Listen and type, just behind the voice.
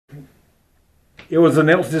It was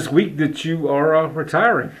announced this week that you are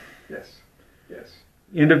retiring. Yes, yes.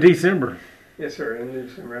 End of December. Yes, sir. End of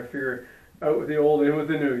December. I figure out with the old, in with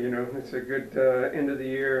the new. It's a good end of the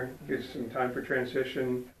year. Gives some time for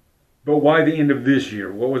transition. But why the end of this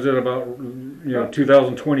year? What was it about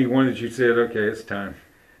 2021 that you said, okay, it's time?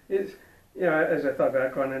 It's as I thought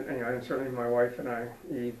back on it, and certainly my wife and I,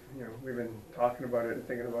 we've been talking about it and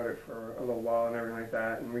thinking about it for a little while and everything like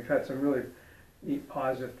that, and we've had some really neat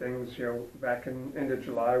positive things. Back in end of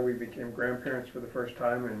July, we became grandparents for the first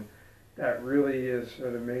time, and that really is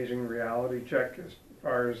an amazing reality check as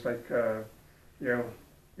far as like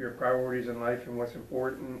your priorities in life and what's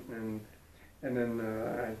important. And then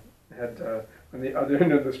I had on the other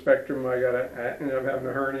end of the spectrum, I ended up having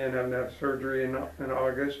a hernia and having to have surgery in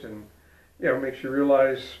August, and makes you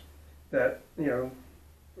realize that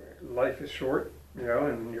life is short,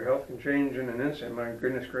 and your health can change in an instant. My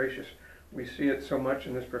goodness gracious, we see it so much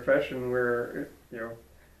in this profession where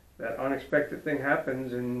that unexpected thing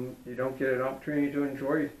happens and you don't get an opportunity to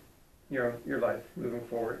enjoy your life moving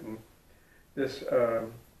forward. And this the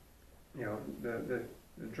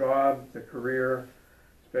job, the career,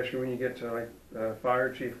 especially when you get to like the fire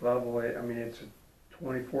chief level, I mean it's a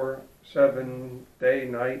 24/7 day,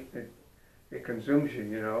 night. It consumes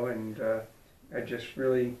you, and I just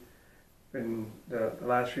really been the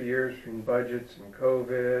last few years between budgets and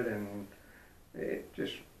COVID, and it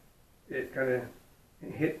kind of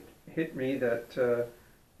hit me that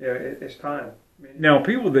it's time. Now,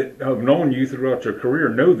 people that have known you throughout your career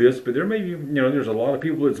know this, but there may be there's a lot of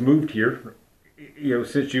people that's moved here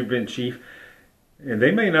since you've been chief, and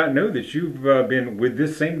they may not know that you've been with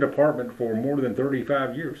this same department for more than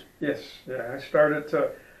 35 years. Yes, yeah,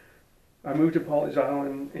 I moved to Pawleys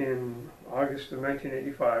Island in August of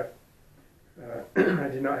 1985. I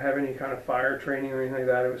did not have any kind of fire training or anything like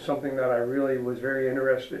that. It was something that I really was very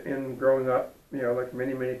interested in growing up, like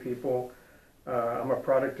many people. I'm a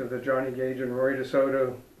product of the Johnny Gage and Roy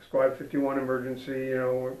DeSoto Squad 51 emergency,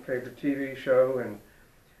 favorite TV show.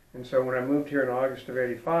 And so when I moved here in August of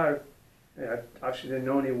 85, I obviously didn't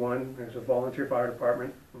know anyone. It was a volunteer fire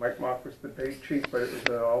department. Mike Mock was the big chief, but it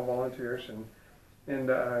was all volunteers.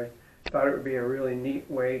 And I thought it would be a really neat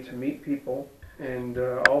way to meet people and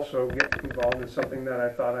also get involved in something that I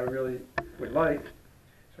thought I really would like.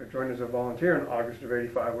 So I joined as a volunteer in August of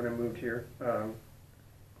 85 when I moved here.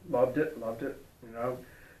 Loved it.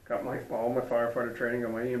 Got all my firefighter training,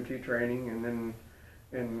 got my EMT training, and then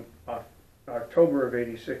in October of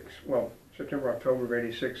 86, September, October of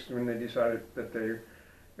 86, when they decided that they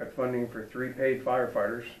got funding for 3 paid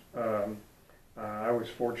firefighters. I was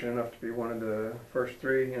fortunate enough to be one of the first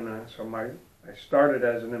 3, and so I started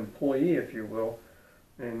as an employee, if you will,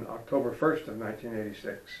 in October 1st of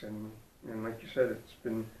 1986, and like you said, it's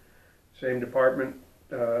been same department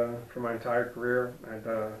for my entire career. I had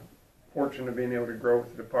the fortune of being able to grow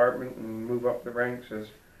with the department and move up the ranks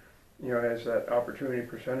as that opportunity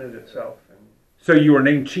presented itself. So you were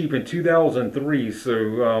named chief in 2003, so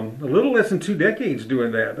a little less than 2 decades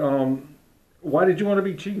doing that. Why did you want to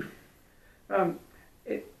be chief? When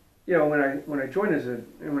I joined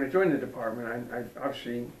the department, I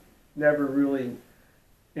obviously never really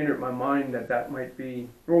entered my mind that might be.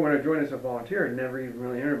 Well, when I joined as a volunteer, it never even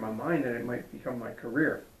really entered my mind that it might become my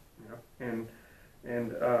career. And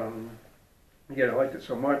again, I liked it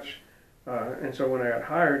so much, and so when I got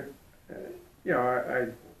hired,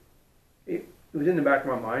 it was in the back of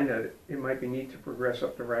my mind that it might be neat to progress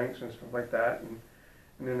up the ranks and stuff like that. And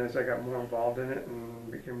then as I got more involved in it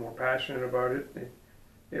and became more passionate about it,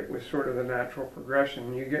 it was sort of the natural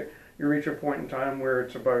progression. You reach a point in time where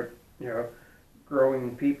it's about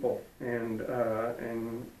growing people and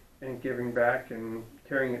giving back and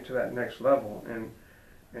carrying it to that next level. And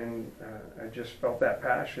I just felt that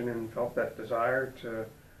passion and felt that desire to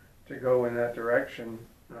go in that direction.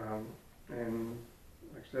 And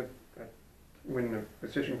like I said, when the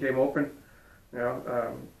position came open,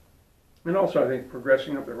 and also I think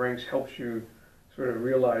progressing up the ranks helps you sort of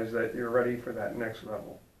realize that you're ready for that next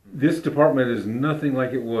level. This department is nothing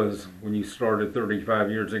like it was when you started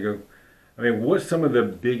 35 years ago. I mean, what's some of the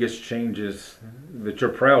biggest changes that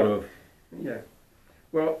you're proud of? Yeah,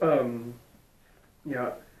 well, and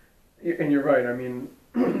you're right. I mean,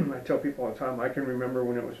 I tell people all the time, I can remember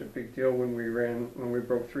when it was a big deal when we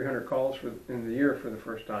broke 300 calls in the year for the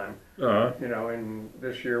first time. And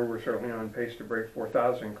this year we're certainly on pace to break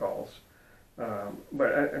 4,000 calls.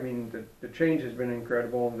 But I mean, the change has been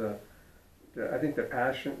incredible. I think the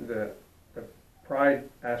passion, the pride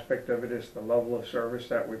aspect of it is the level of service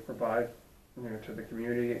that we provide, to the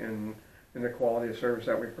community, and the quality of service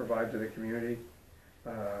that we provide to the community.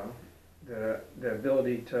 The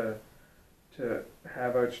ability to to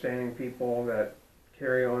have outstanding people that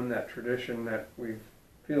carry on that tradition that we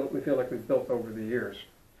feel like we've built over the years.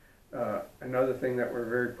 Another thing that we're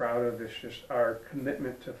very proud of is just our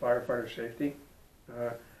commitment to firefighter safety.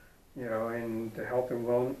 You know, and the health and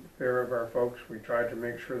welfare of our folks. We try to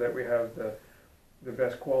make sure that we have the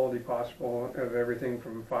best quality possible of everything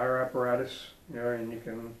from fire apparatus, you know, and you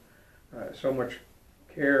can, so much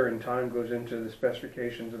care and time goes into the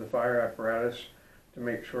specifications of the fire apparatus to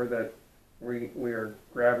make sure that we are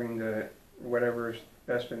grabbing whatever is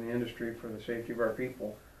best in the industry for the safety of our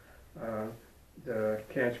people. The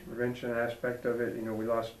cancer prevention aspect of it, you know, we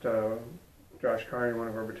lost Josh Carney, one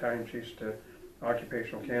of our battalion chiefs, to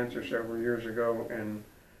occupational cancer several years ago,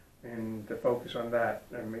 and the focus on that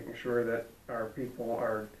and making sure that our people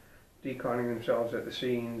are deconning themselves at the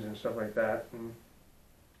scenes and stuff like that, and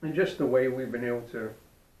just the way we've been able to,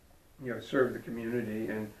 you know, serve the community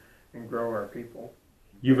and grow our people.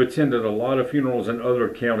 You've attended a lot of funerals in other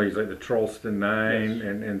counties like the Charleston Nine. Yes.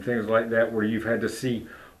 and things like that, where you've had to see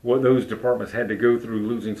what those departments had to go through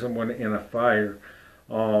losing someone in a fire.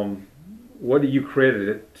 What do you credit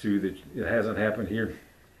it to that it hasn't happened here?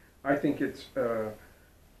 I think it's,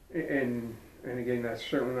 and again, that's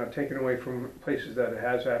certainly not taken away from places that it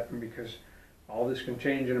has happened, because all this can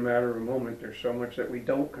change in a matter of a moment. There's so much that we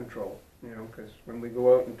don't control, you know, because when we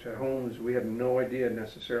go out into homes, we have no idea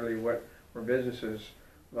necessarily what our business is.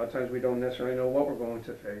 A lot of times we don't necessarily know what we're going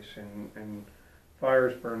to face, and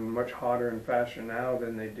fires burn much hotter and faster now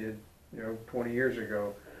than they did, you know, 20 years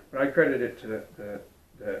ago. But I credit it to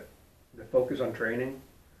the focus on training.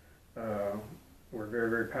 We're very,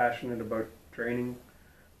 very passionate about training.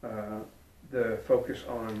 The focus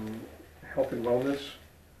on health and wellness,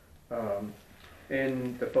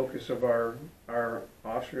 and the focus of our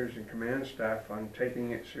officers and command staff on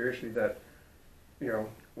taking it seriously, that, you know,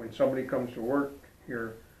 when somebody comes to work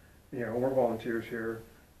here, you know, we're volunteers here,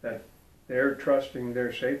 that they're trusting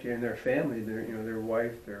their safety, and their family, their, you know, their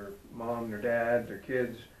wife, their mom, their dad, their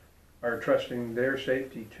kids are trusting their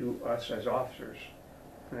safety to us as officers,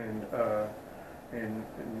 and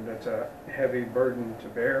that's a heavy burden to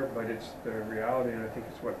bear, but it's the reality, and I think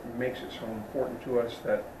it's what makes it so important to us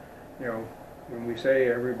that, you know, when we say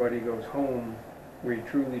everybody goes home, we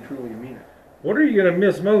truly, truly mean it. What are you going to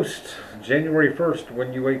miss most January 1st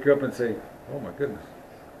when you wake up and say, oh my goodness,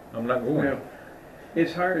 I'm not going? You know,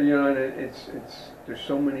 it's hard, you know, and it's there's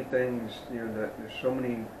so many things, you know, that there's so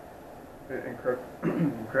many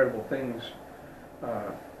incredible things.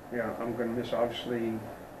 Yeah, I'm going to miss, obviously,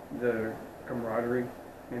 the camaraderie,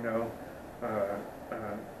 you know.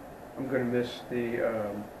 I'm going to miss the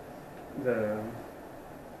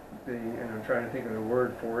and I'm trying to think of the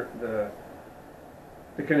word for it,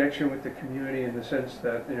 the connection with the community, in the sense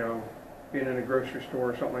that, you know, being in a grocery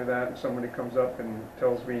store or something like that, and somebody comes up and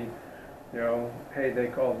tells me, you know, hey, they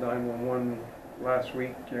called 911 last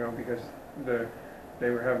week, you know, because they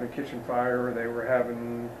were having a kitchen fire, or they were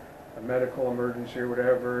having a medical emergency or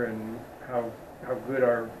whatever, and how good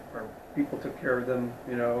our people took care of them,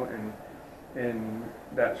 you know, and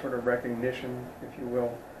that sort of recognition, if you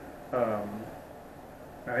will.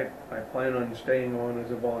 I plan on staying on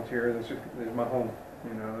as a volunteer. This is my home,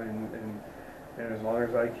 you know, and as long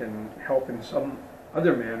as I can help in some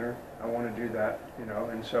other manner, I want to do that, you know,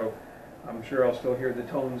 and so I'm sure I'll still hear the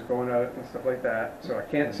tones going out and stuff like that. So I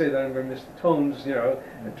can't say that I'm going to miss the tones, you know,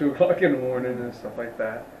 at 2 o'clock in the morning and stuff like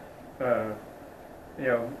that. You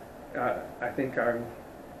know, I think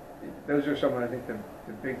those are some of, I think, the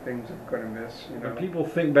big things I'm going to miss, you know. When people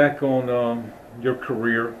think back on your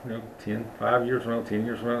career, you know, 5 years from now, 10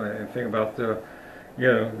 years from now, and think about you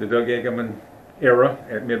know, the Doug Eggiman era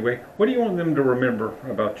at Midway, what do you want them to remember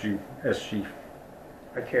about you as chief?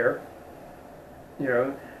 I care. You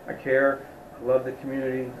know, I care. I love the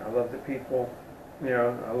community. I love the people. You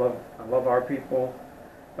know, I love our people.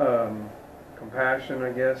 Compassion,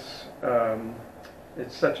 I guess.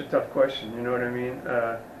 It's such a tough question. You know what I mean?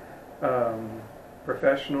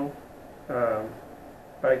 Professional.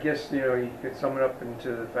 But I guess, you know, you could sum it up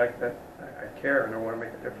into the fact that I care and I want to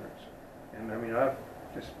make a difference. And I mean, I've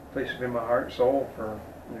just placed it in my heart and soul for,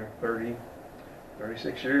 you know,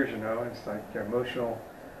 36 years. You know, it's like emotional.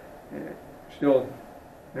 Still,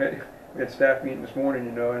 we had staff meeting this morning,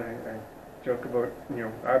 you know, and I joke about, you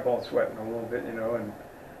know, eyeball sweating a little bit, you know, and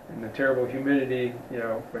the terrible humidity, you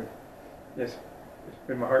know, but it's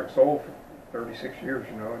been my heart and soul for 36 years,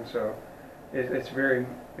 you know, and so it's very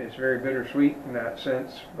bittersweet in that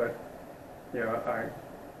sense, but, you know,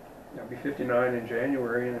 I'll be 59 in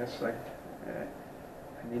January, and it's like,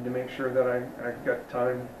 I need to make sure that I got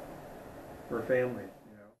time for a family.